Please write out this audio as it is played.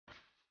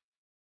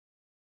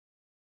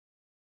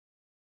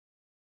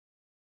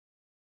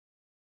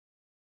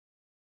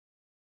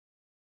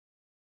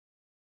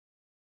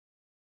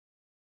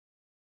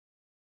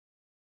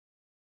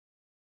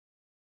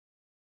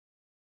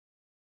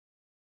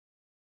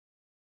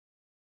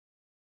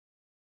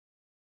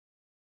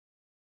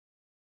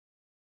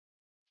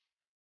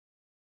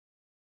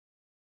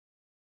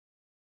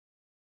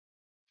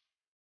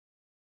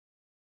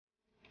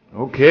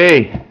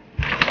Okay,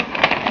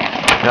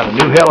 got a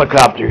new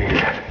helicopter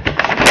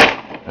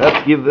here.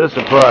 Let's give this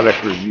a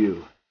product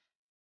review.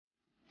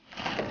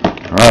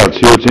 Alright, let's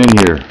see what's in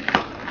here.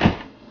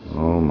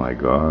 Oh my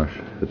gosh,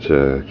 it's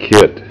a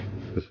kit.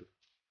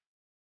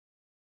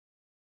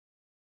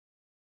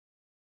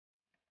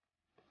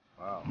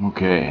 Wow.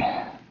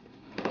 Okay,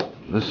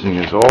 this thing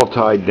is all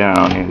tied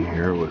down in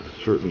here with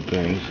certain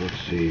things. Let's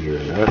see here,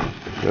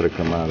 that's got to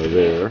come out of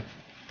there.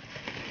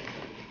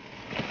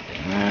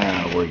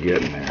 Ah, we're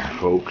getting there,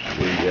 folks,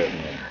 we're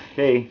getting there.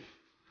 Okay,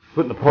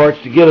 putting the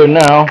parts together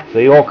now.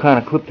 They all kind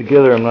of clip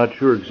together. I'm not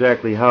sure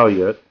exactly how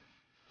yet.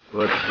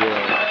 But,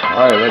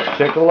 alright, let's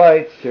check the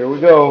lights. Here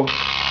we go.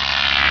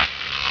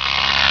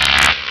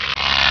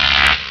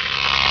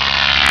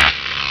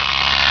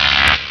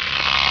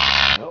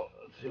 Well,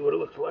 let's see what it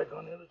looks like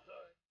on the other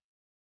side.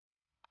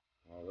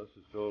 Oh, this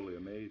is totally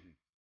amazing.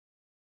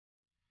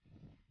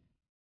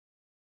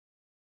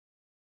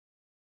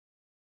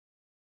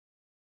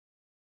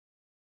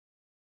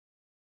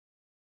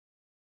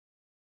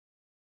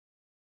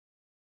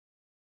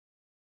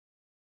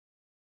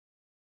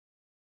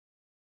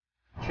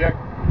 Check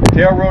the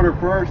tail rotor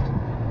first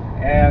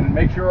and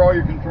make sure all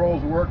your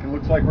controls work. It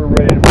looks like we're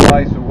ready to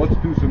fly, so let's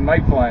do some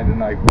night flying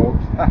tonight,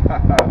 folks.